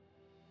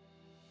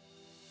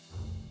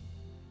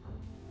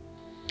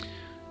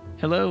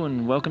Hello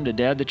and welcome to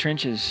Dad the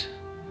Trenches.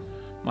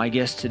 My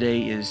guest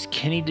today is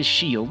Kenny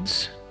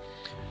DeShields,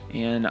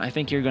 and I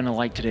think you're going to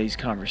like today's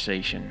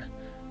conversation.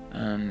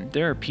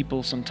 There are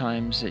people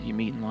sometimes that you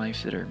meet in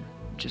life that are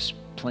just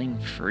plain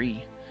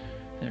free.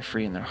 They're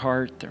free in their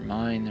heart, their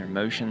mind, their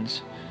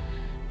emotions,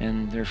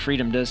 and their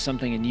freedom does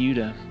something in you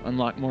to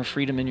unlock more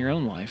freedom in your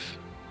own life.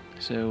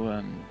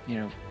 So,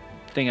 the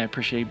thing I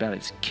appreciate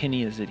about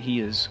Kenny is that he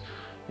is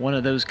one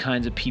of those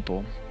kinds of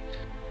people.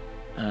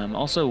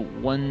 Also,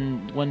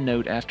 one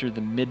note, after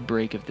the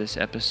mid-break of this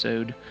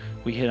episode,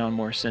 we hit on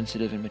more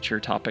sensitive and mature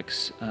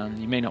topics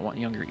you may not want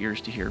younger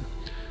ears to hear.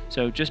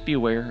 So just be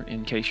aware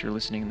in case you're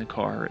listening in the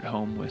car or at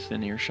home with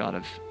an earshot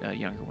of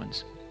younger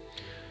ones.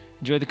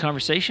 Enjoy the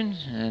conversation,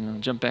 and I'll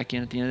jump back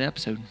in at the end of the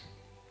episode.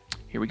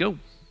 Here we go.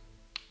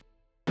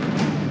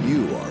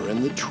 You are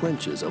in the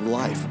trenches of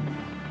life.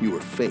 You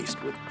are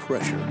faced with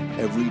pressure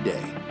every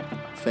day.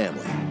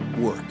 Family,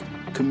 work,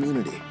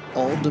 community,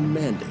 all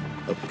demanding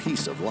a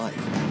piece of life.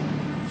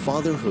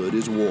 Fatherhood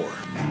is war,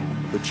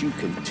 but you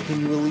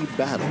continually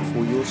battle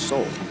for your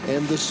soul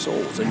and the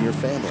souls in your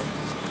family.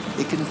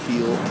 It can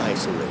feel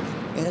isolating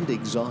and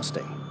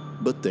exhausting,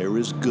 but there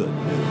is good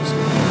news.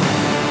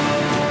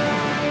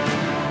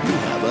 You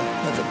have a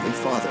Heavenly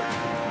Father.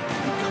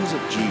 Because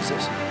of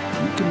Jesus,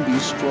 you can be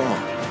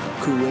strong,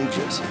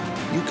 courageous.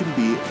 You can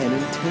be an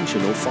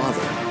intentional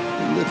father,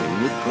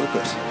 living with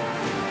purpose.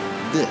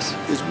 This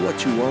is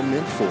what you are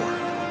meant for.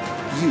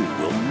 You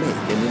will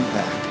make an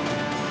impact.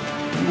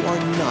 You are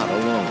not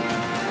alone.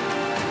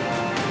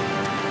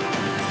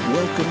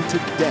 Welcome to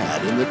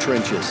Dad in the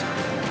Trenches,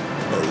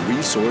 a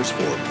resource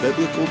for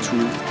biblical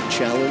truth,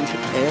 challenge,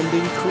 and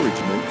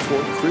encouragement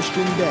for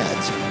Christian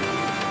dads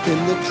in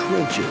the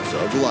trenches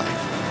of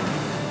life.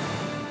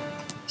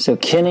 So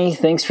Kenny,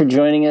 thanks for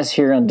joining us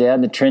here on Dad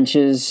in the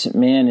Trenches.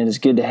 Man, it is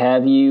good to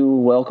have you.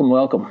 Welcome.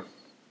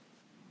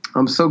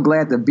 I'm so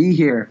glad to be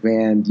here,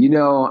 man. You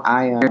know,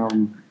 I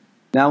am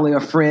not only a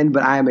friend,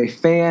 but I am a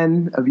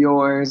fan of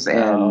yours,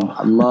 and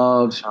I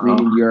love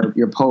reading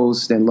your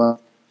posts and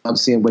love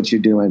seeing what you're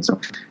doing. So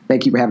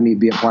thank you for having me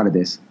be a part of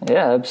this.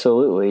 Yeah,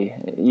 absolutely.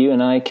 You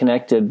and I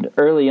connected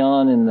early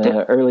on in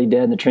the early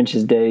Dad in the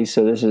Trenches days,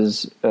 so this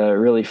is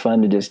really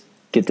fun to just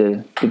get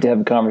to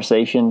have a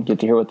conversation, get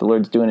to hear what the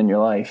Lord's doing in your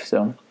life.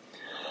 So,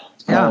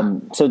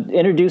 so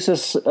introduce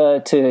us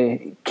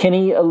to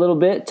Kenny a little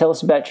bit. Tell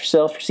us about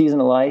yourself, your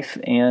season of life,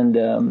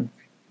 and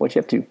what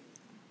you up to.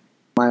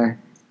 My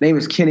name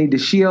is Kenny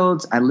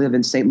DeShields. I live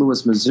in St.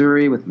 Louis,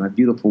 Missouri with my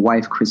beautiful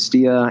wife,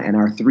 Christia, and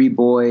our three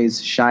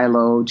boys,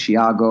 Shiloh,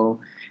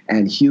 Chiago,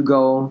 and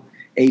Hugo,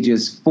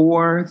 ages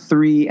 4,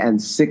 3,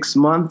 and 6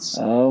 months.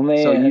 Oh,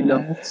 man. So, you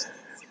know, it's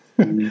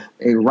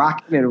a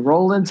rocking and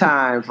rolling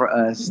time for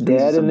us.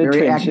 Dad in the very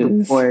trenches.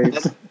 Active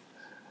boys.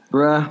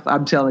 Bruh,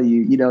 I'm telling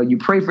you, you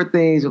pray for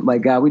things, but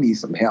like, God, we need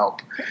some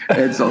help.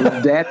 And so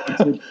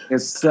that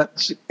is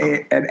such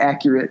an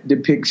accurate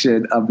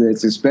depiction of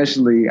this,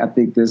 especially, I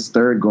think, this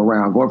third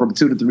go-round. Going from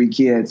 2 to 3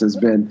 kids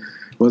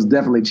was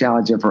definitely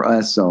challenging for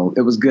us. So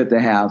it was good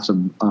to have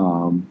some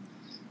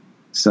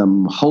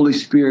Holy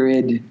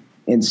Spirit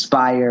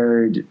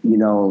inspired,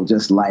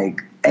 just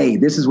like, hey,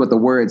 this is what the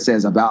Word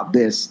says about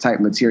this type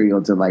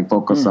material to like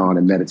focus on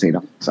and meditate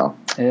on. So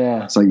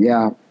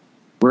yeah.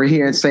 We're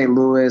here in St.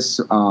 Louis.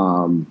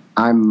 I'm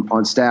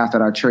on staff at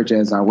our church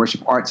as our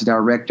worship arts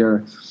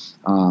director,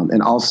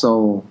 and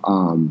also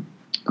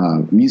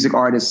music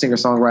artist,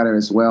 singer-songwriter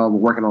as well. We're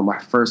working on my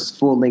first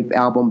full-length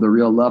album, The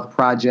Real Love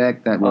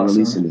Project, that we're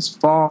releasing this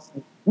fall.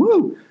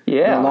 Woo!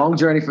 Yeah. A long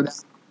journey for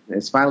that.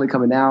 It's finally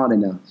coming out,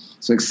 and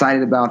so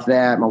excited about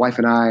that. My wife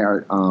and I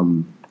are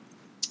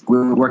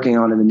we're working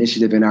on an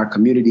initiative in our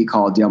community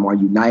called Del Mar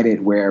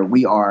United, where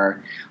we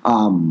are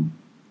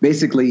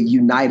basically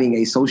uniting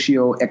a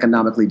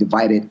socio-economically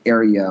divided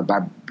area by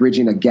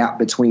bridging a gap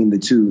between the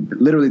two.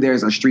 Literally,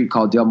 there's a street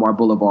called Del Mar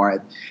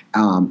Boulevard.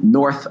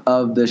 North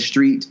of the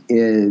street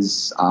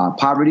is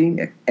poverty,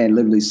 and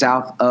literally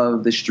south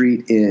of the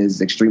street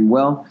is extreme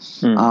wealth.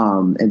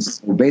 And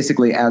so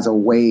basically, as a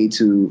way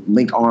to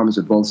link arms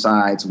with both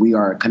sides, we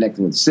are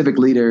connecting with civic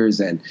leaders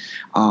and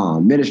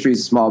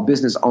ministries, small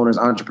business owners,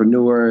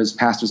 entrepreneurs,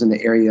 pastors in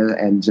the area,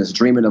 and just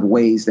dreaming of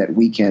ways that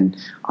we can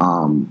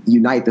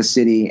unite the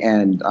city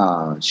and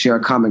share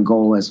a common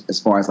goal as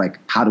far as like,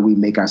 how do we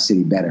make our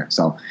city better?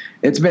 So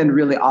it's been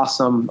really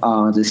awesome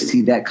to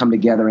see that come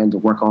together and to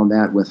work on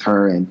that with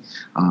her. And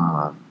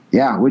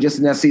we're just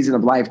in that season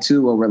of life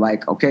too, where we're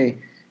like, okay,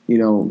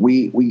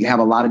 we have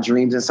a lot of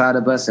dreams inside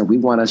of us, and we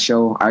want to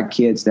show our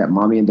kids that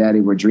mommy and daddy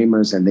were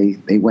dreamers,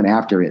 and they went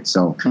after it.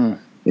 So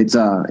it's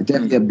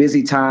definitely a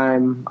busy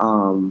time,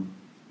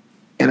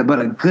 but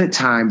a good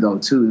time though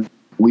too.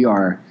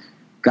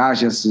 God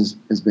just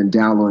has been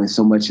downloading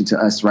so much into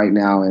us right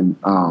now, and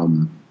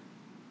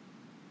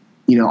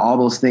all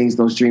those things,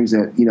 those dreams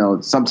that,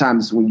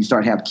 sometimes when you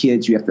start to have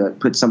kids, you have to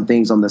put some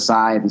things on the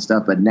side and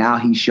stuff, but now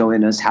he's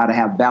showing us how to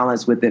have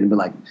balance with it and be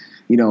like,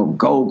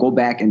 go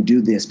back and do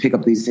this, pick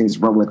up these things,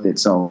 run with it.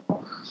 So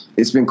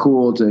it's been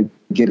cool to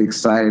get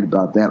excited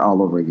about that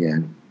all over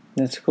again.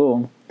 That's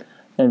cool.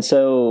 And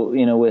so,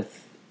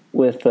 with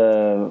with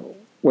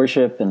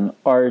worship and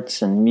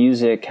arts and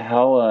music.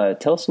 How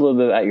tell us a little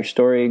bit about your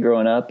story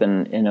growing up,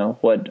 and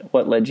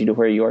what led you to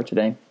where you are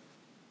today.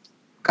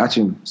 Got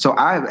you. So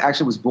I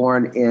actually was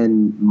born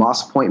in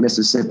Moss Point,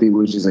 Mississippi,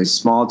 which is a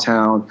small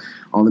town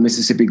on the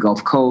Mississippi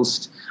Gulf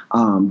Coast.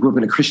 Grew up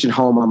in a Christian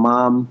home. My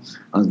mom,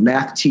 a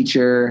math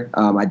teacher.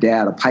 My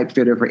dad, a pipe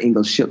fitter for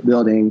Ingalls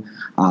Shipbuilding.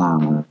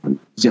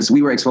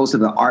 We were exposed to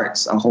the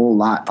arts a whole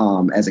lot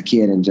as a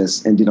kid, and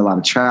did a lot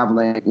of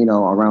traveling,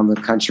 around the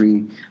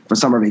country for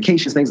summer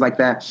vacations, things like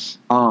that.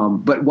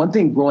 But one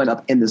thing growing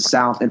up in the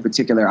South in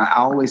particular, I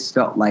always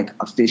felt like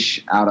a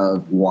fish out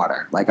of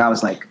water. Like I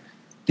was like,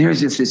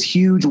 there's just this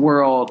huge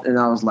world. And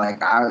I was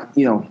like,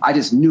 I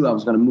just knew I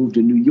was going to move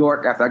to New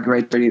York after I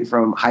graduated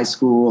from high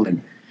school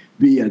and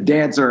be a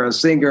dancer or a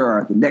singer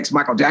or the next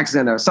Michael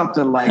Jackson or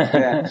something like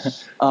that.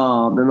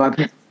 And my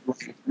parents were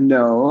like,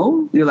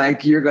 no,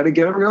 you're going to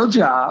get a real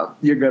job.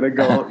 You're going to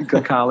go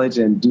to college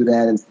and do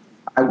that. And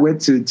I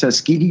went to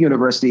Tuskegee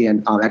University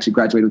and actually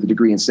graduated with a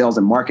degree in sales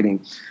and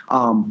marketing,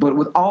 but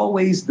with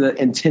always the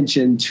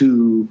intention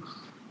to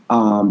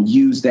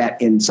use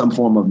that in some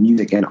form of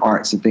music and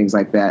arts and things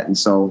like that. And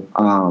so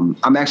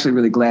I'm actually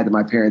really glad that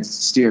my parents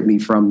steered me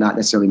from not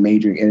necessarily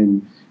majoring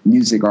in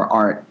music or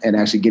art and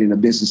actually getting a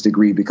business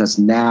degree, because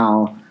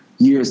now,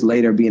 years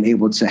later, being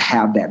able to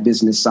have that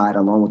business side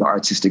along with the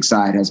artistic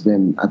side has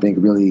been, I think,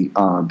 really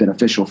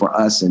beneficial for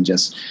us, and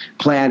just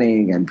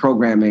planning and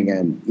programming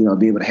and,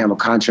 being able to handle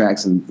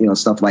contracts and,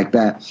 stuff like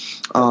that.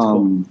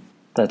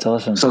 That's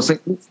awesome.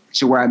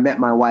 So where I met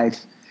my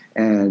wife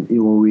and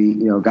when we,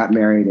 got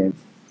married, and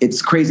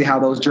it's crazy how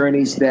those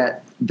journeys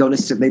that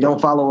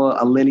don't follow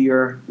a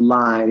linear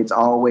line. It's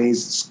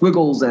always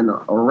squiggles and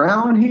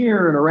around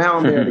here and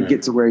around there to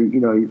get to where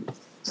you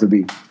to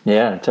be.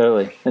 Yeah,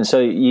 totally. And so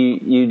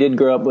you did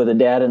grow up with a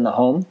dad in the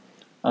home.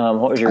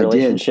 What was your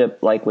relationship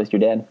like with your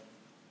dad?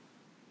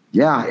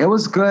 Yeah, it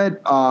was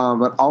good.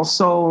 But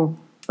also,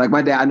 like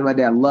my dad, I knew my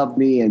dad loved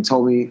me and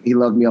told me he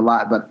loved me a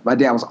lot. But my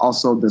dad was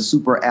also the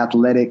super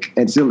athletic,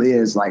 and still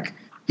is. Like,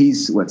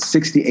 he's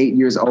 68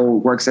 years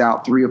old, works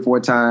out 3 or 4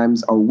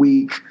 times a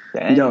week.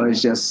 Dang.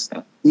 It's just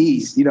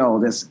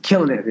just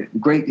killing it,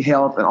 great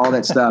health and all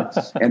that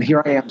stuff. And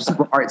here I am,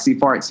 super artsy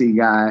fartsy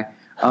guy.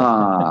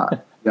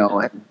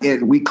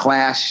 We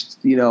clashed,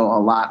 a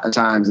lot of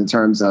times in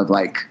terms of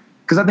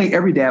because I think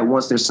every dad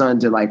wants their son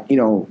to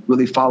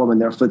really follow in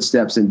their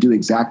footsteps and do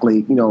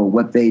exactly,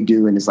 what they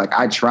do. And it's like,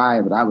 I try,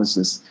 but I was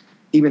just,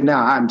 even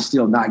now, I'm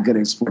still not good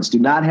at sports. Do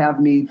not have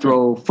me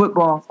throw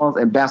footballs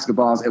and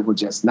basketballs. It will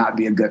just not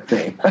be a good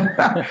thing.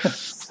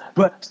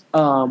 But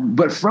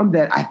from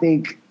that, I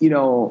think,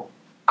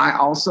 I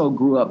also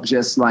grew up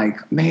just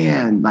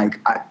even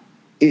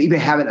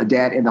having a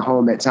dad in the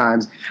home at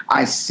times,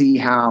 I see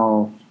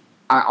how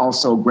I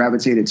also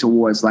gravitated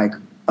towards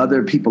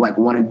other people,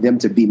 wanting them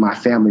to be my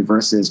family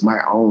versus my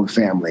own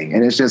family.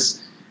 And it's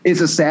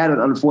a sad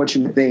and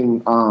unfortunate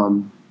thing.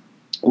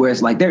 Where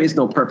it's there is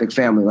no perfect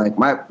family.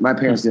 My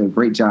parents did a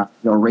great job,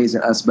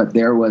 raising us, but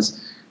there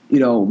was,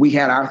 we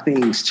had our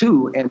things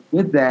too. And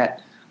with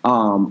that,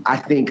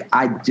 I think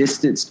I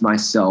distanced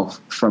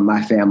myself from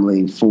my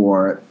family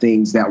for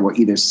things that were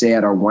either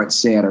said or weren't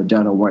said, or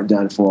done or weren't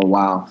done for a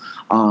while.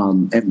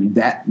 And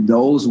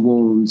those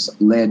wounds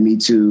led me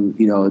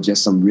to,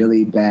 just some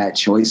really bad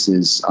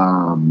choices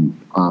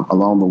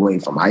along the way,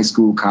 from high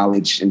school,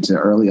 college, into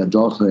early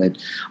adulthood.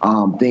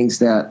 Things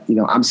that,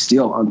 I'm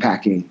still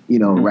unpacking,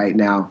 right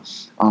now.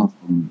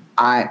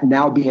 I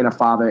now being a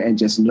father and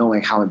just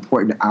knowing how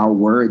important our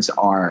words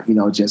are,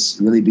 just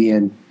really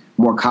being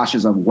more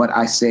cautious of what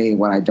I say,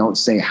 what I don't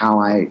say, how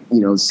I,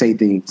 say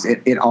things.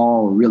 It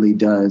all really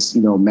does,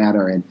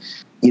 matter. And,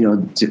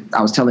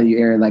 I was telling you,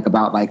 Aaron,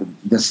 about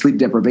the sleep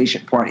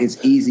deprivation part. It's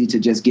easy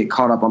to just get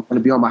caught up. I'm going to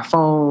be on my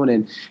phone,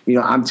 and,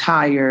 I'm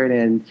tired,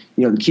 and,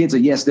 the kids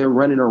they're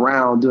running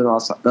around doing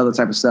all the other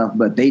type of stuff,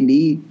 but they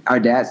need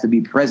our dads to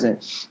be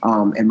present.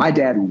 And my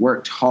dad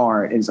worked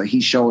hard, and so he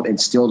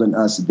instilled in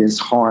us this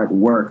hard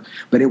work.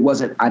 But it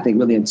wasn't, I think,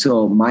 really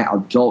until my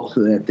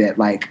adulthood that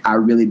I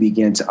really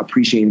began to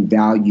appreciate and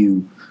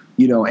value,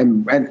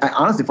 and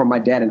honestly, for my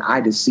dad and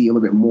I to see a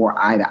little bit more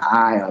eye to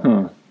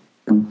eye.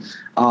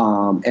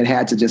 And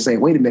had to just say,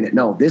 wait a minute,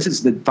 no, this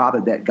is the father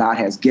that God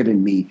has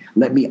given me.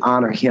 Let me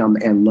honor him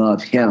and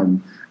love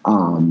him.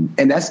 And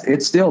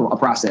it's still a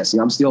process.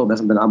 That's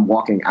something that I'm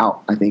walking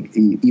out, I think,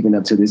 even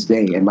up to this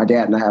day. And my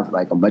dad and I have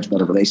a much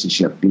better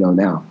relationship,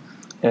 now.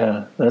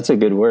 Yeah, that's a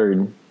good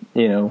word.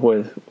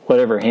 With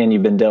whatever hand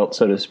you've been dealt,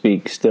 so to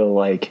speak,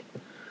 still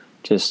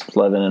just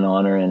loving and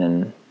honoring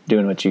and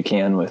doing what you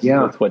can with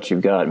what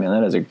you've got. Man,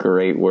 that is a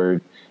great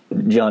word.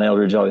 John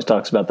Eldredge always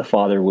talks about the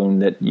father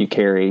wound that you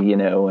carry,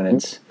 and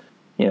it's,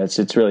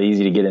 it's really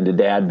easy to get into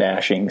dad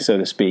bashing, so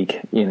to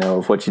speak,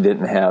 of what you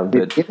didn't have.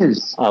 But it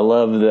is. I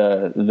love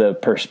the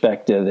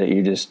perspective that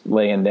you're just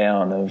laying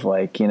down of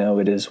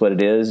it is what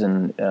it is,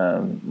 and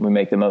we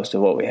make the most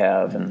of what we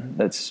have, and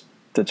that's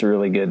a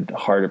really good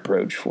hard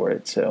approach for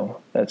it.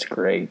 So that's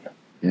great.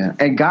 Yeah.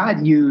 And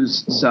God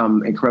used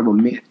some incredible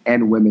men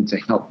and women to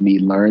help me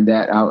learn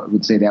that. I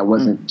would say that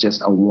wasn't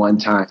just a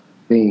one-time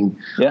thing.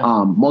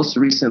 Yeah. Most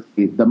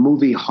recently, the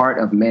movie Heart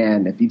of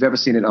Man, if you've ever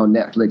seen it on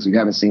Netflix, if you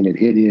haven't seen it,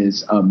 it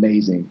is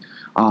amazing.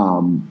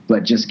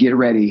 But just get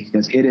ready,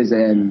 because it is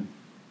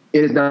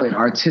not an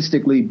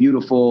artistically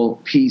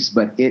beautiful piece,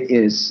 but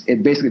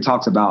it basically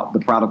talks about the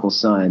prodigal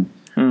son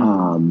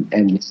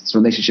and his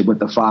relationship with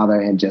the father,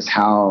 and just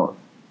how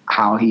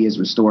he is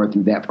restored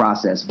through that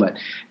process. But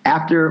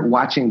after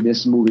watching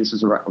this movie, this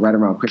was right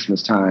around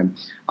Christmas time,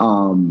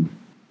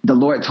 the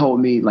Lord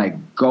told me,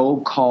 like, go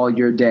call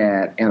your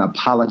dad and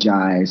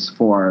apologize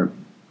for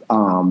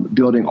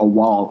building a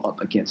wall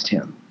up against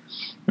him.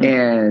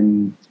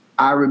 And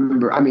I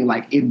remember,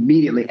 like,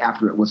 immediately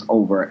after it was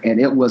over, and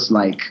it was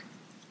like,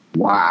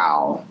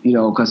 wow,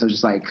 because I was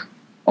just like,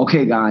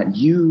 okay, God,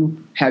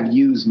 you have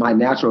used my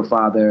natural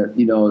father,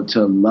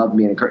 to love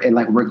me and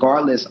like,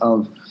 regardless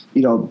of,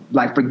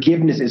 like,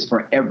 forgiveness is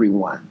for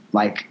everyone.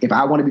 Like, if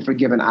I want to be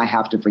forgiven, I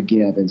have to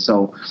forgive. And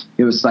so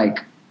it was like,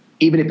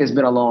 even if it's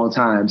been a long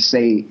time,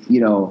 say,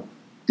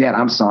 Dad,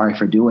 I'm sorry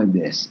for doing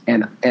this.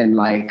 And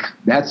like,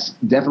 that's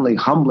definitely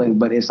humbling,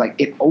 but it's like,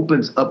 it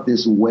opens up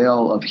this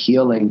well of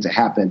healing to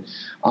happen.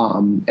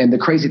 And the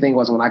crazy thing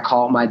was, when I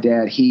called my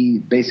dad, he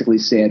basically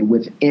said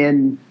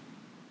within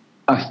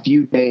a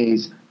few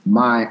days,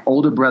 my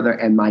older brother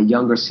and my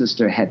younger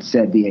sister had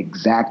said the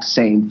exact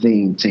same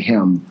thing to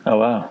him. Oh,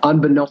 wow.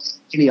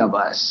 Unbeknownst to any of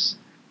us,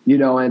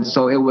 and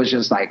so it was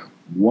just like,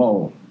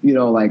 whoa,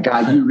 like,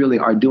 God, you really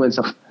are doing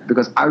something,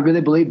 because I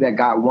really believe that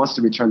God wants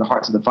to return the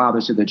hearts of the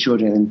fathers to their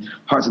children and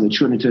hearts of the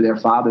children to their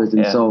fathers.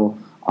 And so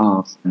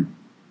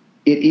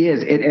it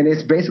is, and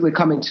it's basically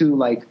coming to,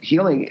 like,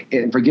 healing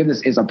and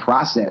forgiveness is a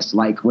process.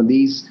 Like,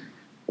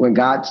 when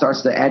God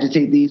starts to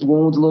agitate these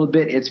wounds a little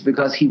bit, it's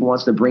because he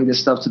wants to bring this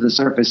stuff to the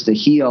surface to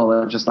heal.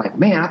 And I'm just like,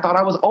 man, I thought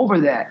I was over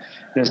that.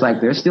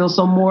 There's still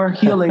some more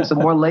healing, some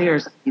more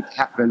layers that need to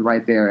happen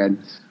right there.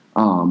 And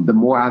the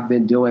more I've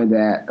been doing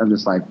that, I'm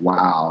just like,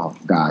 wow,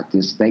 God,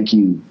 thank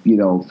you,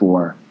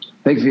 for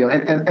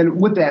healing. And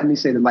with that, let me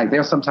say that, like,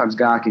 there's sometimes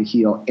God can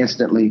heal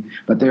instantly,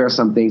 but there are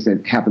some things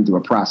that happen through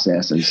a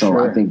process. And so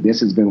I think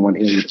this has been one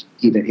area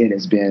that it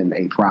has been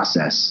a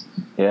process.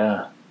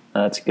 Yeah,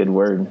 that's a good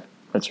word.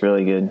 That's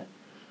really good.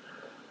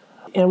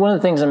 And one of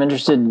the things I'm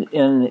interested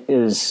in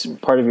is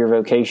part of your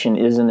vocation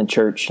is in the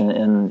church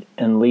and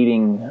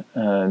leading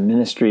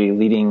ministry,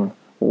 leading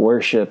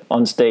worship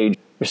on stage.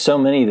 There's so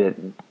many that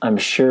I'm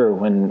sure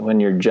when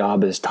your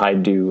job is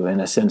tied to, in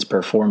a sense,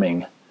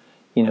 performing,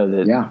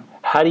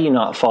 how do you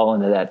not fall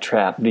into that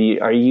trap?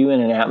 Are you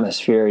in an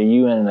atmosphere, are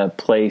you in a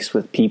place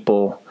with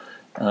people,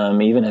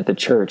 even at the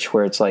church,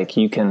 where it's like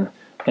you can,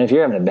 and if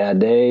you're having a bad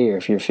day, or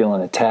if you're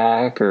feeling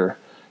attacked, or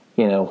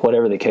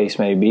whatever the case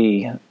may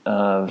be,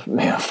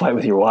 fight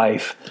with your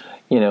wife,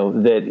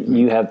 that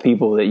you have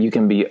people that you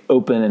can be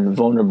open and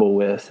vulnerable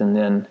with, and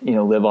then,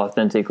 live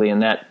authentically.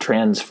 And that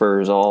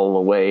transfers all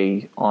the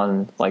way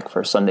on, like,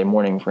 for Sunday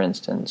morning, for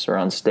instance, or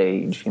on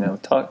stage.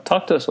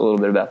 Talk to us a little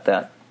bit about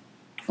that.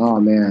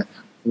 Oh, man.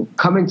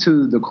 Coming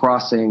to the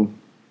Crossing,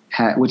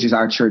 which is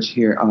our church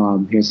here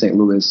in St.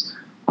 Louis,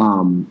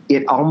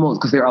 it almost,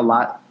 because there are a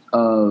lot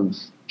of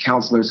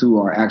counselors who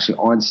are actually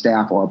on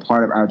staff or a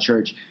part of our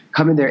church,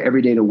 coming there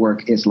every day to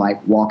work is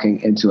like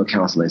walking into a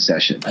counseling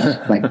session.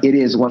 Like, it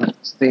is one of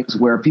those things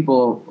where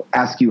people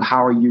ask you,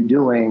 how are you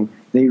doing?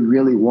 They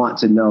really want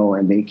to know,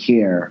 and they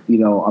care,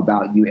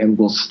 about you, and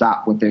will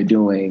stop what they're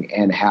doing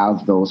and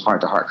have those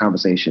heart-to-heart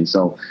conversations.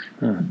 So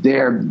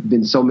there have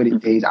been so many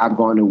days I've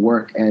gone to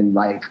work, and,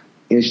 like,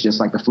 it's just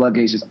like the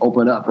floodgates just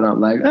open up, and I'm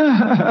like,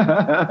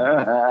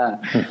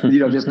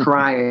 just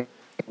crying.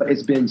 But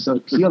it's been so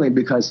healing,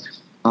 because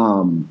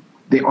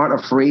they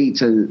aren't afraid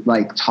to,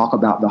 like, talk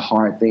about the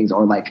hard things,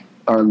 or like,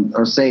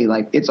 or say,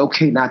 like, it's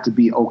okay not to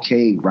be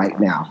okay right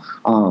now.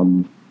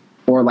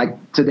 Or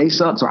like, today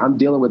sucks, or I'm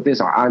dealing with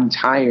this, or I'm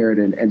tired.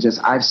 And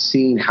just, I've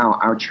seen how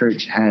our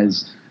church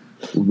has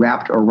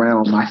wrapped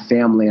around my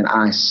family and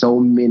I so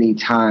many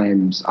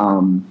times.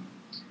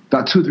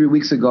 About 2 or 3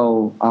 weeks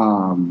ago,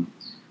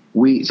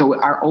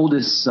 our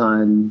oldest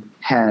son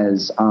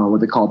has what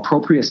they call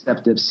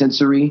proprioceptive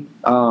sensory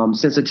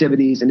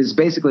sensitivities, and it's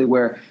basically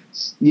where,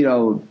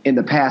 in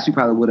the past we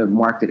probably would have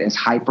marked it as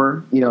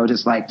hyper,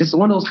 just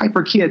one of those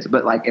hyper kids,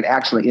 but like, it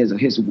actually is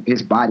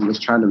his body is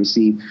trying to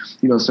receive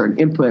certain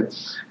input.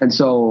 And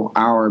so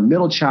our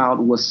middle child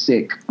was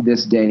sick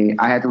this day.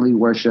 I had to lead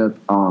worship.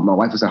 My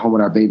wife was at home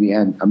with our baby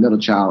and a middle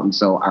child, and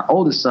so our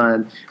oldest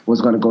son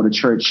was going to go to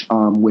church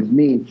with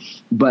me,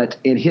 but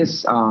in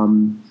his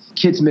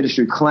kids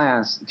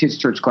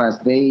church class,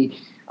 they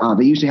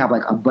They usually have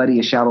like a buddy,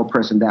 a shadow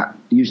person that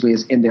usually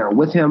is in there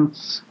with him.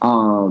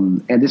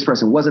 And this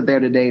person wasn't there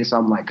today. So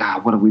I'm like,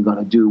 God, what are we going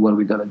to do? What are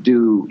we going to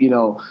do? You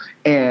know?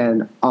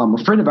 And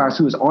a friend of ours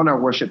who was on our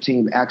worship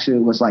team actually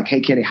was like,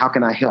 hey, Kenny, how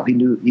can I help? He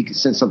knew he could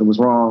sense something was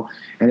wrong.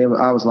 And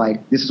I was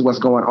like, this is what's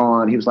going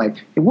on. He was like,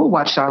 hey, we'll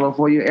watch Shiloh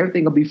for you.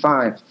 Everything will be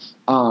fine.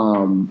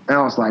 And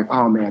I was like,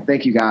 oh man,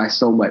 thank you guys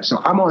so much. So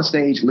I'm on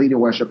stage leading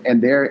worship,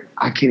 and there,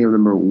 I can't even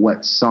remember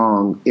what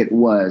song it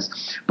was,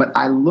 but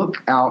I look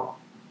out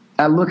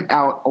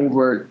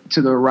over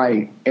to the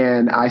right,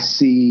 and I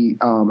see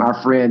our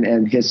friend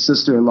and his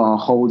sister-in-law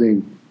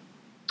holding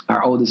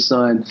our oldest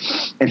son,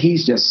 and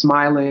he's just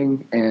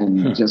smiling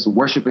and just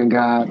worshiping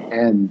God.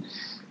 And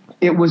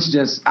it was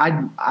just,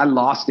 I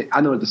lost it.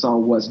 I know what the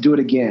song was. Do It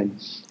Again.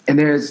 And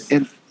there's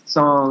in the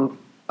song,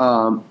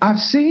 I've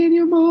seen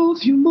you move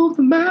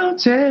the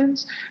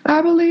mountains.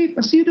 I believe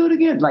I see you do it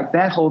again. Like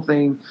that whole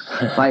thing,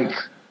 like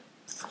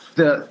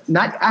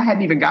I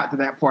hadn't even got to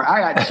that part.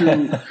 I got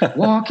to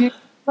walking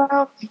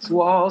around these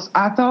walls.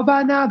 I thought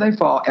by now they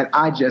fall, and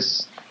I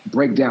just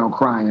break down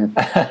crying.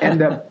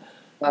 And the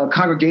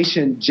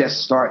congregation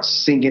just starts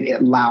singing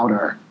it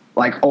louder,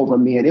 like over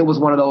me. And it was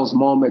one of those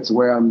moments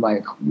where I'm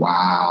like,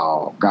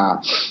 wow,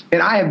 God.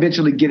 And I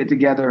eventually get it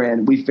together,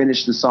 and we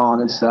finish the song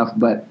and stuff.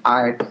 But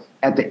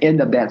at the end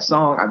of that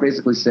song, I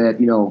basically said,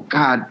 you know,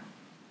 God,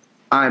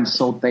 I'm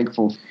so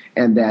thankful.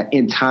 And that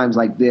in times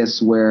like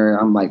this where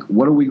I'm like,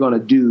 what are we going to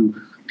do?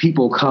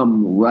 People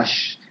come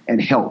rush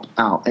and help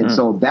out. And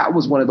so that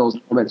was one of those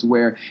moments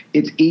where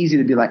it's easy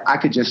to be like, I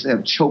could just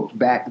have choked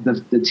back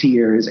the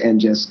tears and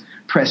just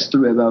pressed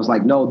through it. But I was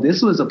like, no,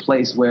 this was a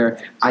place where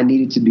I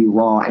needed to be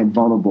raw and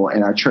vulnerable,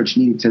 and our church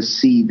needed to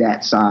see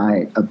that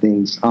side of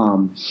things.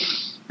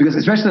 Because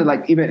especially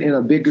like even in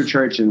a bigger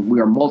church, and we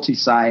are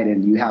multi-site,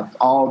 and you have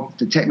all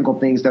the technical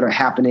things that are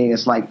happening,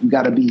 it's like you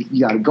got to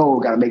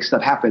make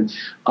stuff happen.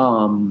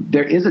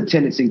 There is a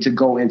tendency to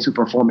go into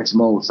performance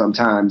mode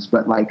sometimes,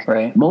 but like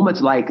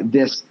moments like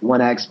this,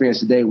 one I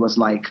experienced today was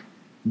like,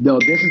 no,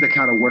 this is the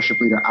kind of worship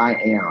leader I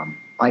am.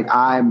 Like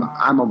I'm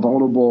a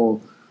vulnerable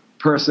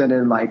person,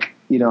 and like,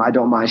 you know, I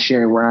don't mind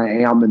sharing where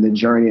I am in the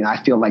journey, and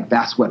I feel like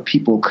that's what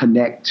people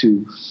connect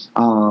to.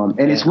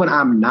 It's when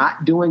I'm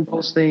not doing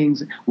those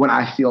things when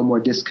I feel more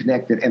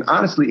disconnected. And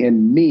honestly,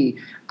 in me,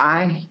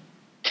 I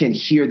can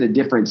hear the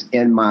difference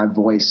in my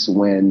voice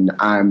when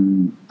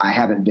I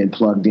haven't been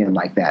plugged in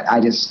like that.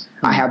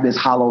 I have this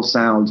hollow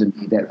sound in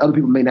me that other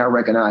people may not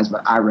recognize,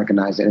 but I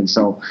recognize it. And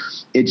so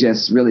it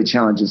just really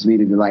challenges me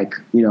to be like,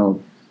 you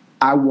know,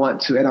 I want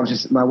to,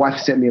 and my wife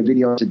sent me a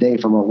video today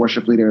from a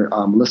worship leader,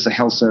 Melissa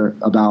Helser,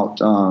 about,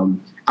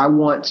 I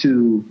want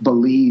to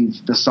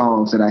believe the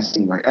songs that I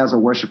sing. Like as a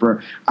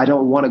worshiper, I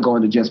don't want to go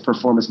into just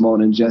performance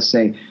mode and just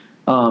say,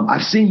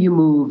 I've seen you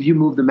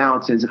move the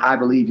mountains, and I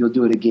believe you'll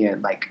do it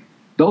again. Like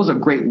those are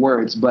great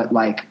words, but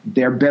like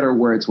they're better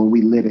words when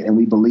we live it and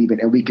we believe it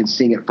and we can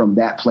sing it from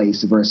that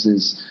place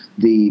versus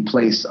the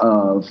place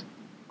of,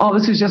 oh,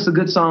 this is just a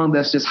good song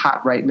that's just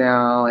hot right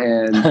now.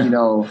 And, you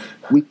know,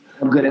 we're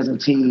good as a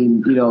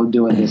team, you know,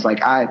 doing this.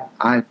 Like I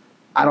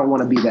don't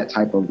want to be that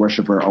type of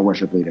worshiper or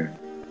worship leader.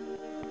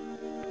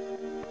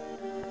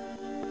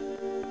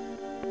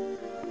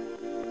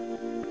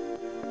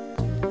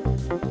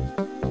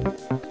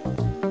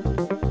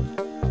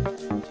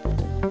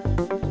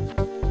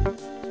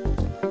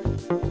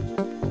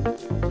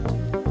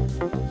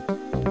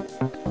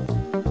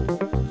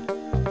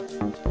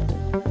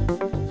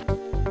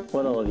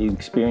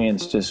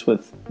 Experience just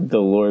with the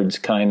Lord's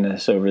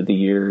kindness over the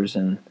years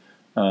and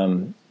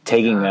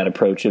taking that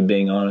approach of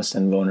being honest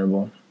and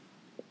vulnerable?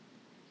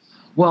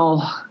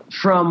 Well,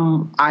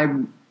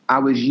 I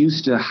was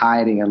used to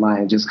hiding and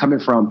lying. Just coming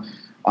from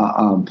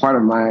part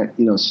of my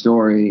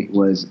story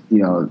was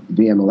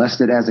being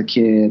molested as a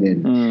kid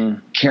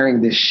and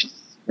carrying this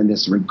and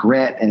this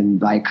regret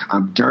and like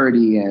I'm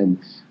dirty and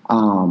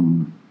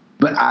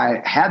but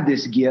I have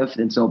this gift,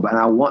 and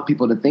I want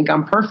people to think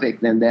I'm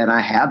perfect and that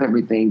I have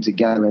everything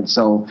together. And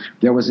so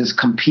there was this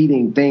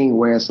competing thing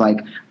where it's like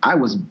I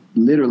was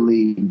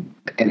literally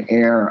an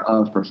heir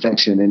of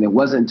perfection. And it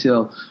wasn't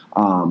until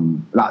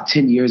about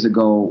 10 years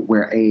ago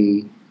where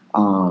a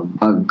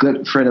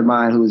good friend of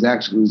mine who's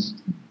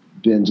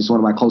been just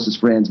one of my closest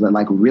friends, but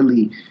like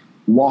really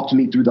walked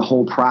me through the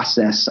whole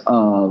process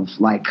of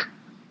like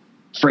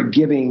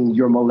forgiving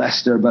your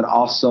molester, but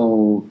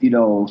also,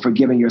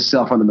 forgiving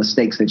yourself on the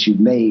mistakes that you've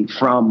made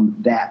from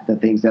the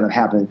things that have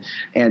happened,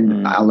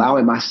 and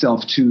allowing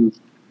myself to,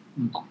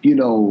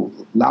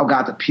 allow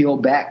God to peel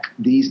back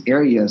these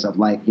areas of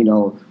like,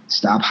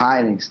 stop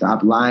hiding,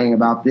 stop lying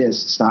about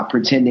this, stop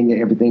pretending that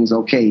everything's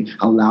okay,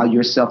 allow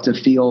yourself to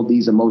feel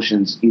these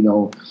emotions,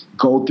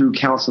 go through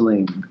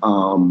counseling,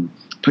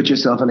 put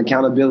yourself in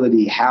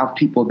accountability, have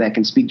people that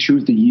can speak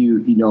truth to you,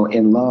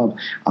 in love,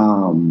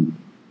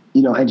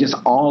 and just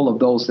all of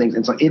those things.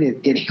 And so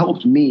it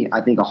helped me,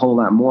 I think, a whole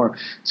lot more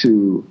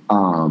to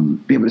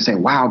be able to say,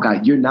 wow,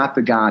 God, you're not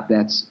the God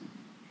that's,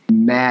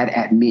 mad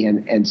at me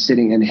and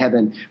sitting in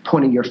heaven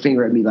pointing your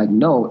finger at me. Like,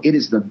 no, it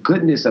is the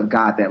goodness of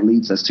God that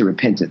leads us to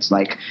repentance.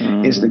 Like,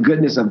 it's the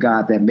goodness of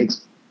God that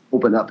makes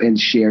open up and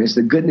share. It's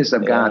the goodness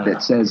of God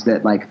that says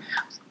that, like,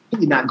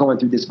 I'm not going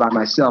through this by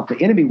myself.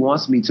 The enemy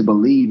wants me to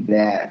believe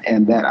that,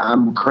 and that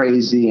I'm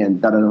crazy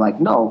and that.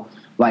 Like, no,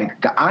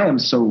 like, I am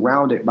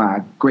surrounded by a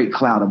great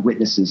cloud of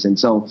witnesses. And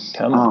so,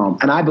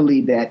 and I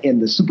believe that in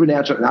the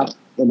supernatural and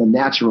in the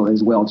natural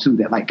as well too,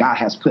 that like God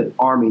has put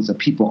armies of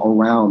people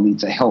around me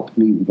to help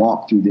me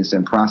walk through this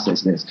and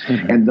process this.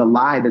 And the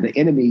lie that the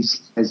enemy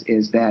says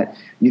is that,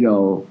 you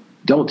know,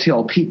 don't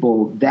tell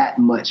people that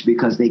much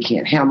because they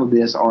can't handle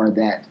this, or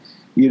that,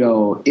 you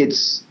know,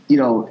 it's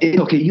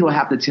okay, you don't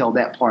have to tell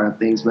that part of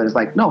things. But it's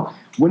like, no,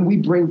 when we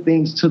bring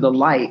things to the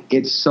light,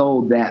 it's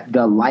so that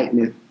the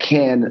lightness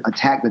can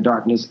attack the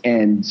darkness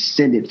and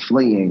send it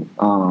fleeing.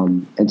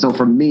 And so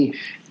for me,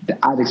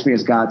 I've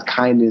experienced God's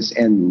kindness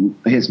and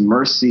his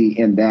mercy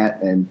in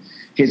that, and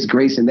his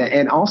grace in that.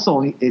 And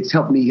also it's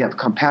helped me have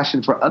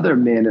compassion for other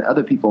men and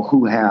other people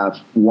who have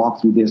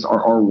walked through this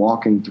or are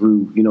walking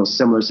through, you know,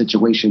 similar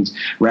situations,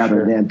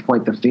 rather than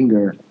point the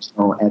finger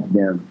at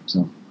them.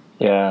 So,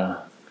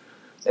 yeah.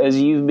 As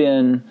you've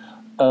been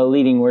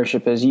leading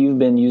worship, as you've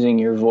been using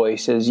your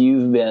voice, as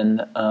you've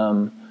been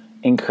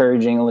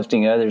encouraging and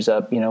lifting others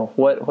up, you know,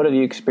 what have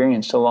you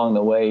experienced along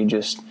the way?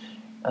 Just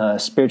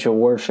spiritual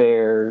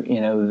warfare, you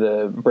know,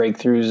 the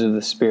breakthroughs of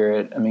the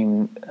Spirit. I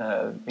mean,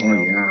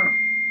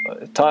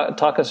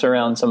 talk us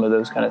around some of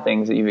those kind of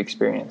things that you've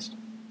experienced.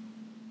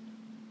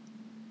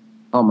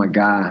 Oh my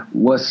God.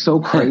 What's so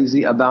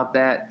crazy about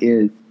that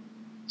is,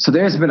 so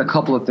there's been a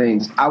couple of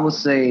things. I would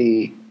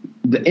say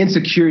the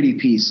insecurity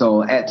piece.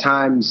 So at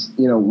times,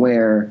 you know,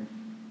 where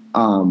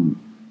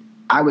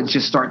I would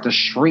just start to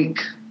shrink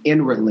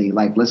inwardly.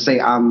 Like, let's say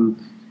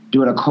I'm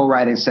doing a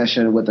co-writing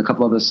session with a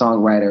couple of the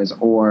songwriters,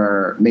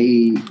 or may,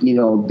 you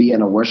know, be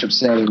in a worship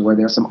setting where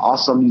there's some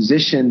awesome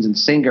musicians and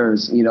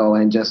singers, you know,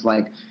 and just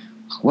like,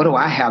 what do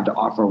I have to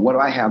offer? What do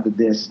I have to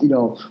this, you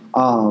know?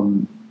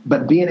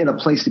 But being in a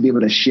place to be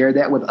able to share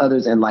that with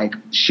others and like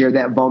share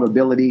that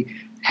vulnerability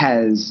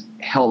has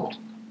helped.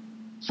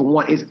 For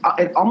one,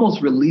 it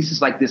almost releases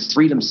like this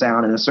freedom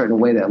sound in a certain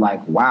way that,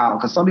 like, wow,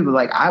 because some people are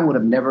like, I would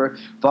have never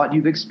thought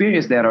you've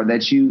experienced that, or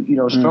that you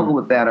know, struggle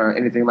with that or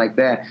anything like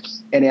that.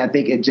 And I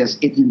think it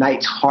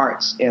unites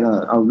hearts in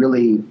a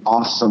really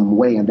awesome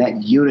way. And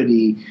that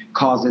unity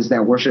causes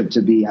that worship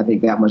to be, I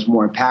think, that much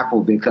more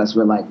impactful, because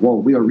we're like, whoa,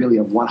 we are really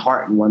of one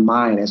heart and one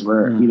mind as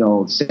we're, you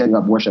know, setting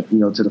up worship, you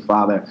know, to the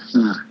Father.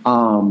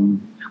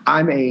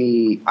 I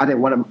think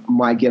one of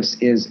my gifts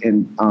is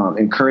in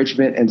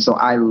encouragement. And so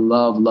I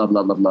love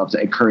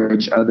to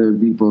encourage other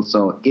people.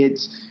 So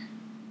it's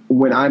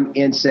when I'm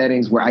in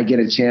settings where I get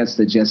a chance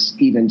to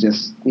just, you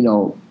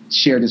know,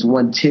 share this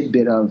one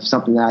tidbit of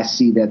something that I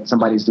see that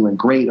somebody's doing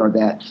great, or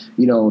that,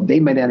 you know, they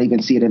may not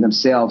even see it in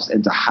themselves,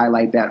 and to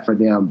highlight that for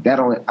them,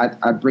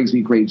 that brings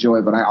me great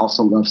joy. But I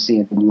also love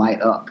seeing them light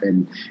up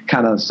and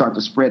kind of start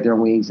to spread their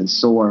wings and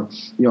soar,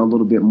 you know, a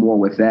little bit more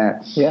with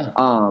that. Yeah.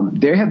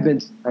 There have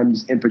been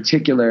times in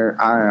particular,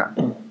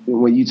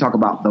 when you talk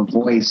about the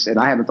voice, and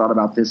I haven't thought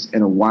about this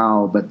in a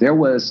while, but there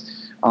was,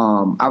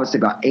 I would say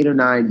about 8 or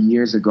 9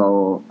 years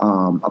ago,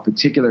 a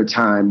particular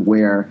time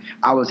where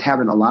I was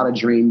having a lot of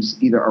dreams,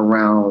 either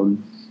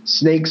around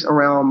snakes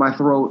around my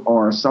throat,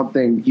 or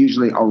something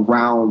usually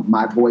around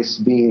my voice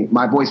being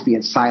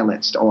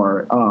silenced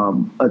or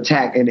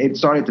attacked. And it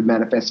started to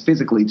manifest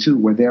physically too,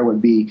 where there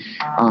would be,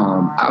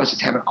 I was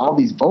just having all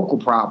these vocal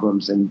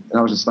problems, and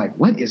I was just like,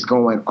 what is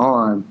going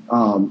on?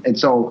 And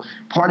so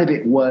part of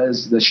it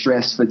was the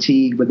stress,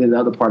 fatigue, but then the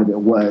other part of it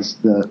was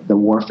the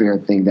warfare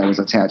thing that was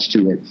attached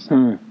to it.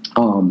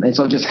 And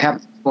so just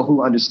having people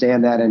who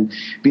understand that and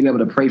being able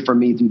to pray for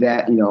me through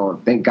that, you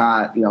know, thank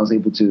God, you know, I was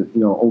able to, you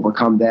know,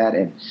 overcome that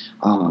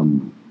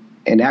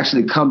and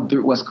actually come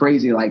through. What's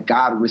crazy, like,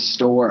 God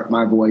restored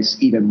my voice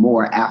even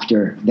more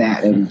after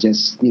that, and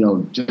just, you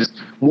know, just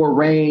more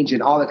range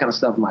and all that kind of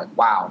stuff. I'm like,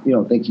 wow, you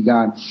know, thank you,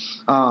 God.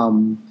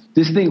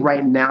 This thing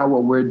right now,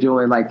 what we're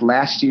doing, like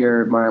last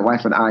year, my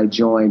wife and I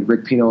joined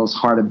Rick Pino's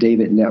Heart of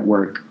David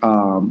Network,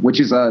 which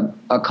is a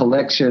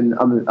collection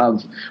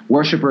of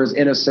worshipers,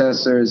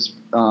 intercessors,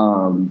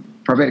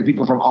 prophetic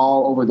people from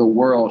all over the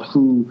world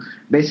who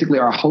basically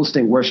are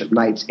hosting worship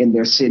nights in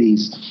their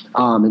cities.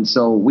 And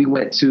so we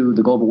went to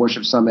the Global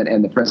Worship Summit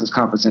and the Presence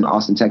Conference in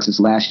Austin,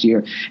 Texas last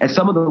year. And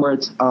some of the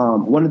words,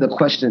 one of the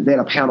questions, they had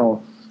a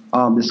panel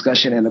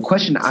discussion, and the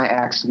question I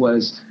asked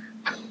was,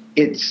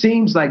 it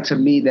seems like to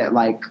me that,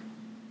 like,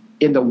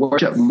 in the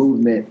worship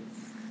movement,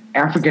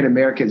 African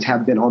Americans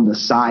have been on the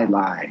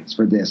sidelines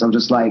for this. I'm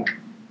just like,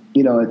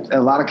 you know, in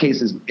a lot of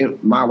cases,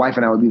 my wife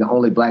and I would be the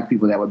only Black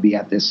people that would be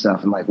at this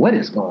stuff. And like, what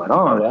is going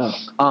on? Oh,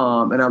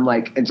 wow. And I'm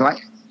like, and so I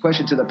asked a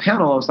question to the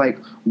panel. I was like,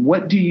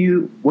 what do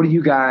you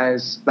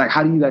guys, like,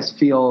 how do you guys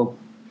feel?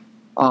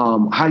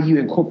 How do you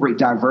incorporate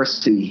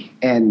diversity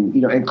and,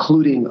 you know,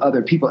 including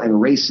other people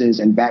and races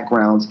and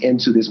backgrounds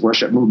into this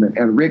worship movement?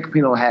 And Rick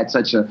Pino had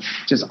such a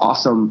just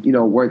awesome, you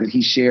know, word that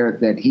he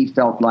shared, that he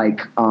felt like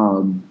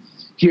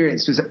here,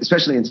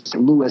 especially in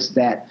St. Louis,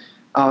 that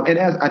and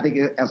as I think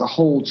as a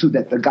whole too,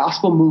 that the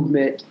gospel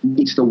movement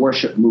needs the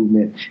worship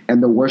movement,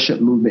 and the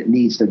worship movement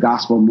needs the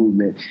gospel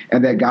movement,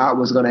 and that God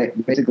was going to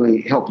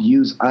basically help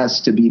use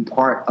us to be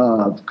part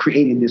of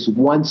creating this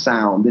one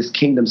sound, this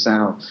kingdom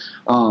sound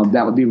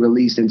that would be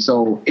released. And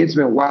so it's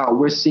been wild.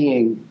 We're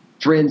seeing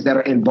friends that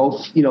are in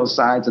both,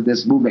 sides of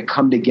this movement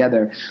come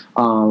together.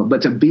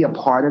 But to be a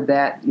part of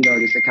that,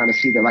 just to kind of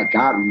see that like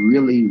God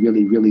really,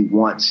 really, really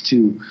wants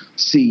to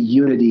see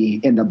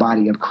unity in the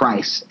body of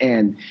Christ.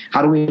 And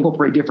how do we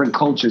incorporate different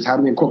cultures? How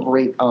do we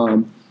incorporate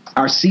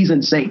our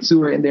seasoned saints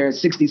who are in their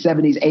 60s,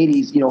 70s,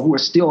 80s, who are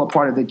still a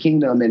part of the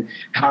kingdom, and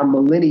our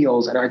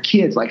millennials and our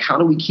kids? Like, how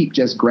do we keep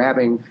just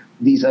grabbing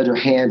these other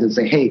hands and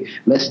say, hey,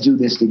 let's do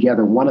this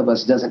together? One of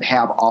us doesn't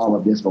have all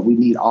of this, but we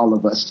need all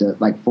of us to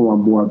like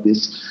form more of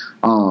this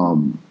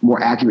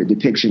more accurate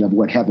depiction of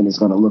what heaven is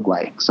going to look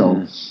like.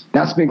 So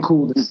that's been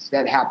cool to see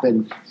that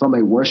happen from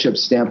a worship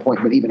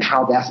standpoint, but even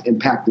how that's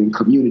impacting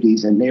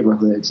communities and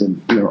neighborhoods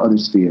and other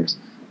spheres.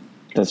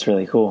 That's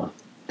really cool.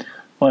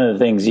 One of the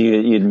things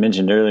you'd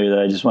mentioned earlier that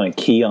I just want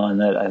to key on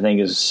that I think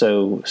is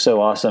so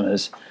awesome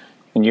is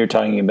when you're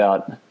talking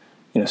about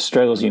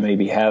struggles you may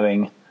be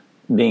having,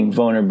 being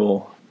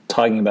vulnerable,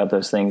 talking about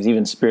those things,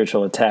 even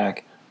spiritual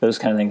attack, those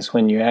kind of things.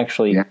 When you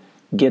actually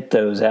get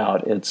those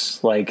out,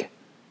 it's like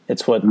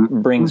it's what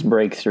brings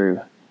breakthrough.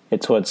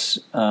 It's what's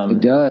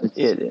it does.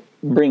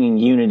 Bringing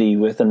unity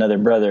with another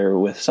brother,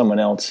 with someone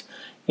else,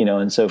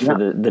 And so for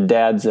the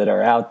dads that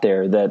are out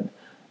there that,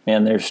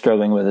 man, they're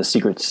struggling with a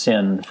secret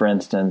sin, for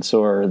instance,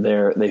 or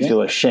they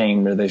feel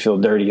ashamed or they feel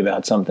dirty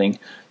about something,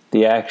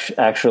 the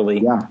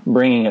actually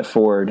bringing it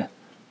forward,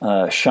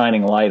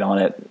 shining light on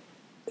it,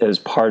 is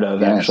part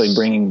of actually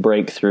bringing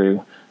breakthrough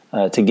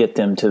to get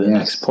them to the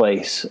next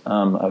place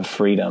of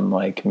freedom.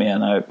 Like,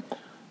 man, I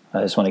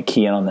just want to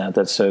key in on that.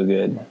 That's so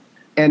good.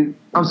 And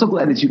I'm so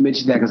glad that you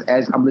mentioned that, because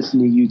as I'm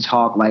listening to you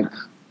talk, like,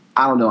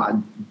 I don't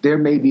know, there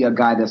may be a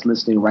guy that's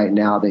listening right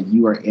now that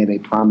you are in a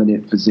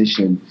prominent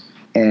position,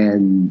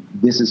 and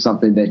this is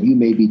something that you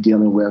may be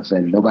dealing with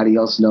and nobody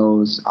else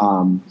knows.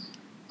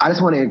 I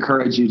just want to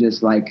encourage you,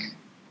 just like,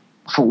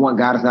 for one,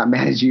 God does not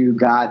mad at you.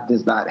 God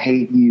does not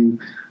hate you.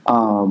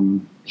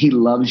 He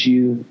loves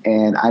you,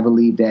 and I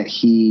believe that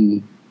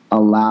he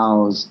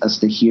allows us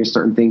to hear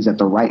certain things at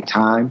the right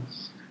time,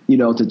 to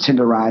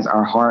tenderize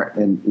our heart.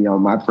 And,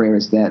 my prayer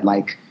is that,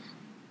 like,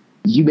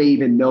 you may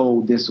even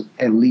know this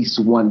at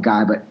least one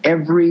guy, but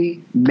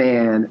every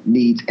man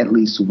needs at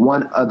least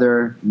one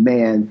other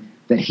man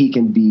that he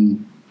can be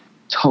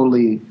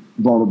totally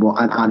vulnerable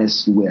and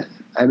honest with.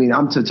 I mean,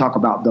 I'm to talk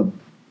about the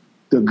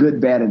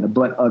good, bad, and the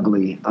but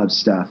ugly of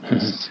stuff.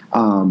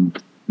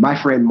 My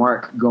friend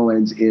Mark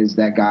Goins is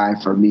that guy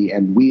for me,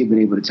 and we have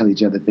been able to tell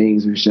each other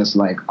things. It's just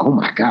like, oh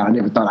my God, I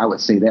never thought I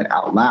would say that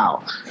out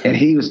loud. And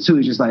he was too.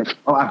 He's just like,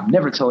 oh, I've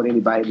never told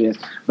anybody this,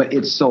 but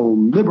it's so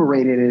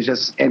liberating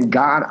and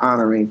God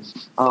honoring,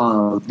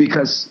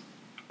 because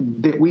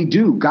we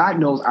do. God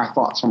knows our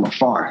thoughts from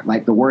afar.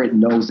 Like the word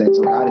knows that,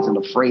 so God isn't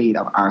afraid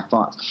of our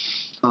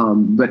thoughts.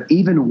 But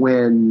even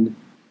when,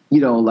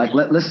 like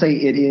let's say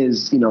it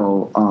is,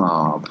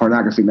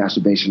 pornography,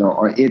 masturbation,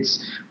 or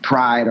it's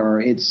pride,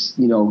 or it's,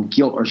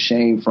 guilt or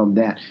shame from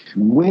that.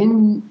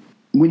 When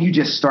you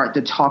just start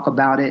to talk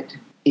about it,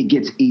 it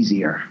gets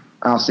easier.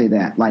 I'll say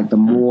that. Like the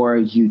more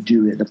you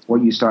do it, the more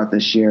you start to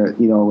share,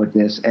 with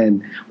this.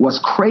 And what's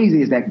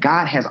crazy is that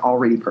God has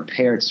already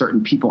prepared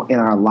certain people in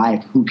our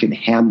life who can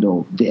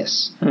handle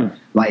this.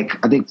 Like,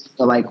 I think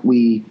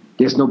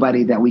there's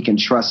nobody that we can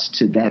trust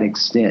to that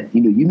extent.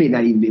 You may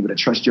not even be able to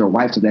trust your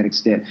wife to that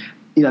extent.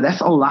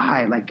 That's a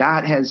lie. Like,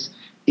 God has,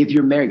 if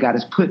you're married, God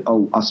has put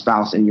a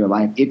spouse in your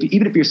life.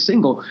 Even if you're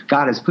single,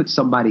 God has put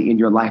somebody in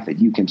your life that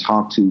you can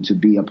talk to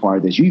be a part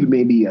of this. You even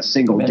may be a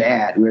single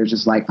dad where it's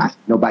just like, I have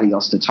nobody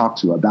else to talk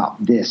to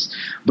about this.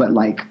 But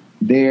like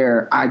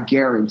I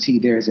guarantee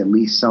there's at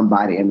least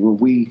somebody. And when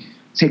we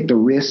take the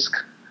risk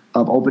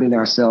of opening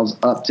ourselves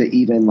up to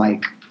even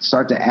like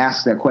start to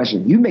ask that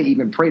question, you may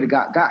even pray to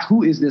God,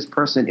 who is this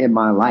person in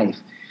my life?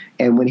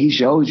 And when he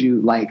shows you,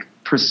 like,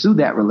 pursue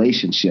that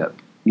relationship,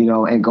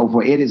 and go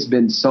for it. It has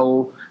been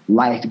so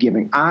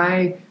life-giving.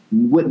 I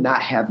would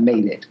not have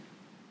made it.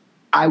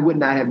 I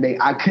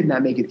could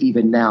not make it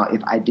even now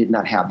if I did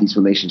not have these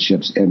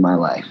relationships in my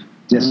life.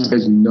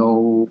 There's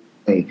no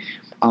way.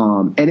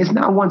 And it's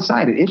not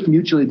one-sided. It's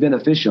mutually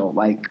beneficial.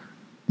 Like,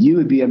 you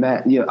would be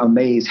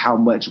amazed how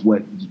much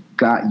what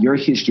God, your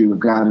history with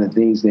God and the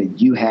things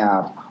that you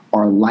have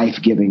are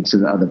life-giving to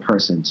the other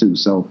person too.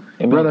 So,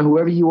 brother,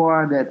 whoever you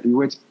are that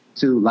we're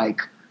to, like,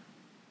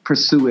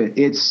 pursue it.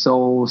 It's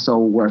so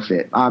worth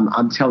it.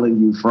 I'm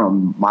telling you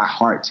from my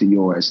heart to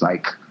yours.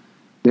 Like,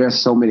 there are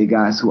so many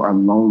guys who are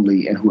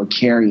lonely and who are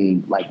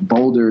carrying like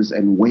boulders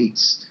and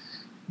weights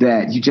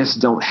that you just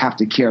don't have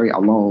to carry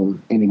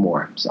alone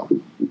anymore. So,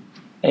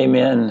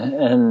 amen.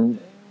 And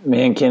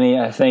man, Kenny,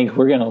 I think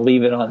we're going to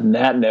leave it on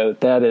that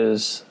note. That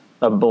is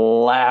a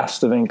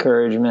blast of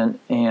encouragement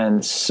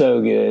and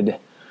so good.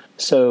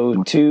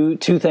 So two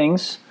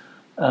things.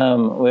 We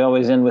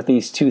always end with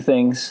these two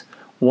things.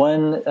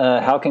 One,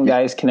 how can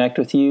guys connect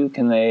with you?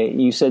 Can they?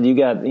 You said you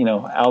got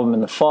album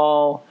in the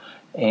fall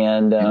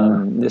and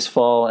this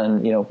fall,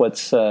 and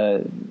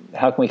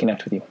how can we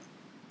connect with you?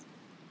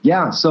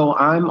 Yeah, so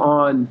I'm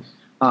on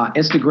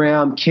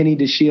Instagram, Kenny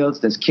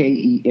DeShields. That's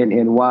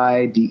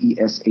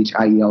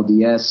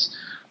KennyDeshields.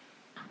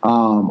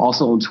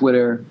 Also on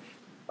Twitter,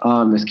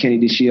 it's Kenny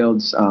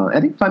DeShields. I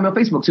think find me on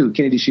Facebook too,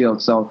 Kenny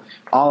DeShields. So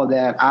all of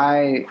that,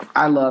 I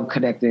love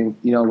connecting,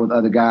 with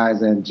other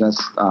guys, and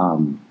just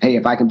hey,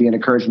 if I can be an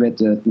encouragement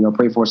to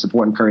pray for,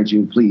 support, encourage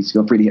you, please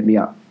feel free to hit me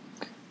up.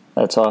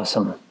 That's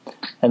awesome.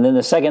 And then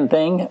the second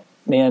thing,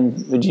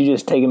 man, would you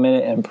just take a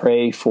minute and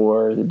pray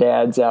for the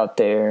dads out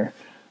there,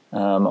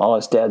 all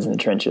us dads in the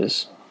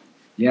trenches?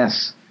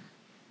 Yes.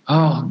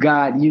 Oh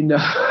God,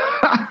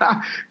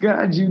 God,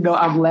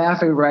 I'm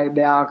laughing right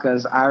now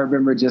because I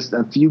remember just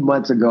a few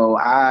months ago,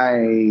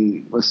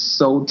 I was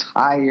so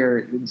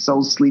tired and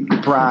so sleep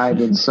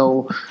deprived and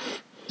so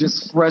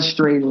just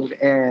frustrated.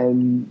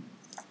 And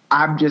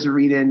I'm just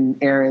reading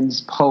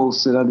Aaron's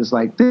posts and I'm just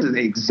like, this is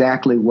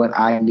exactly what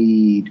I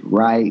need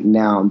right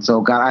now. And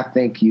so, God, I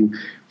thank you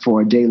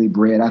for daily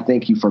bread. I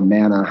thank you for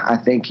manna. I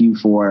thank you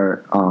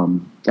for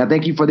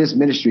this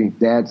ministry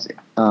that's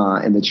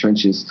in the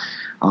trenches.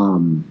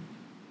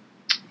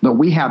 But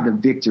we have the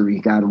victory,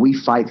 God. We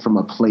fight from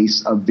a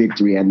place of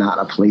victory and not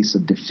a place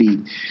of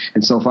defeat.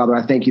 And so, Father,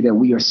 I thank you that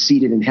we are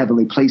seated in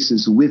heavenly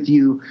places with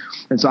you.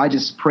 And so I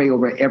just pray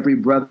over every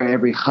brother,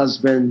 every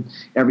husband,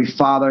 every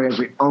father,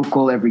 every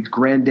uncle, every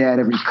granddad,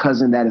 every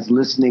cousin that is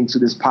listening to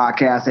this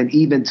podcast, and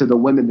even to the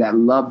women that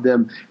love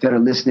them that are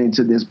listening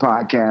to this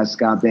podcast,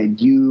 God,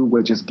 that you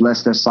would just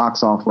bless their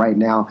socks off right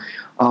now.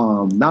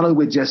 Not only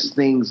with just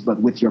things, but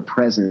with your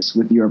presence,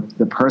 with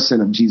the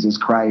person of Jesus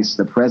Christ,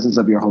 the presence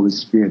of your Holy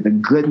Spirit, the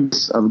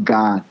goodness of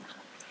God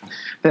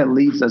that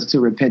leads us to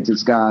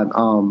repentance, God.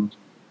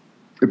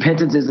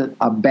 Repentance isn't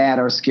a bad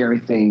or scary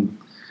thing.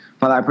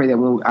 Father, I pray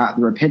that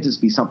the repentance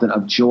be something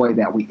of joy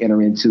that we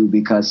enter into,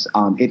 because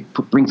it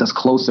brings us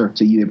closer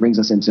to you. It brings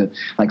us into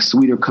like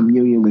sweeter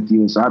communion with you.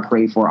 And so I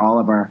pray for all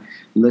of our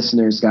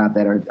listeners, God,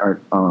 that are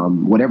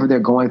whatever they're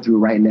going through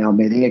right now,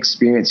 may they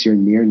experience your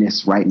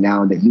nearness right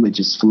now, and that you would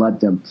just flood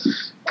them,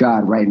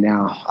 God, right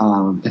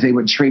now. That they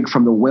would drink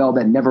from the well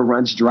that never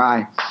runs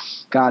dry.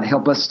 God,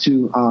 help us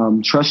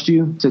to trust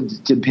you, to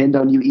depend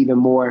on you even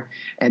more,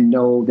 and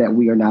know that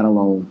we are not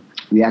alone.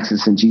 We ask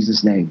this in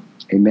Jesus' name.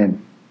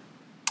 Amen.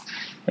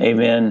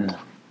 Amen.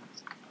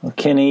 Well,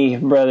 Kenny,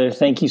 brother,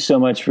 thank you so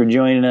much for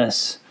joining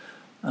us.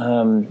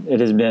 It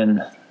has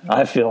been,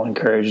 I feel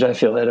encouraged. I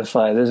feel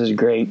edified. This is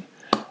great.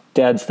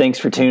 Dads, thanks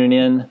for tuning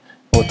in.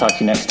 We'll talk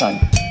to you next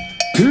time.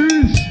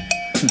 Peace.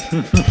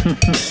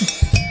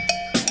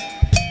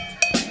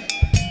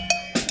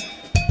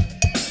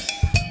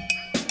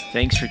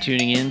 Thanks for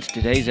tuning in to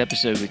today's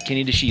episode with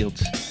Kenny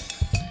DeShields.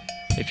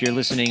 If you're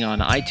listening on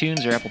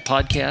iTunes or Apple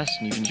Podcasts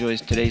and you've enjoyed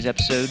today's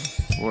episode,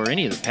 or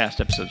any of the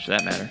past episodes for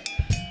that matter,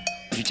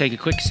 would you take a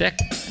quick sec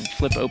and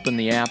flip open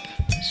the app,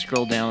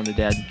 scroll down the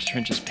Dad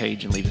Trenches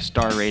page, and leave a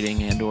star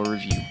rating and or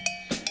review.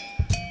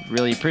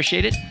 Really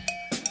appreciate it.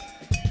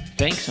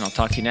 Thanks, and I'll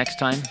talk to you next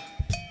time.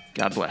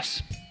 God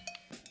bless.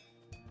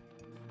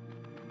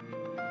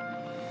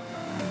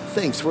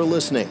 Thanks for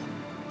listening.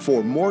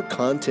 For more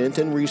content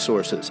and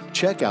resources,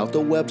 check out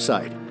the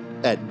website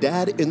at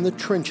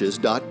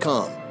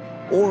dadinthetrenches.com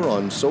or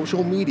on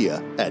social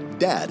media at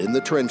Dad in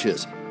the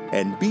Trenches.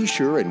 And be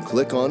sure and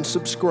click on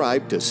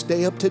subscribe to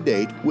stay up to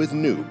date with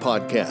new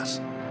podcasts.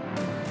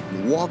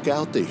 Walk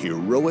out the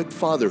heroic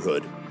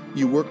fatherhood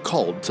you were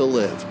called to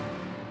live.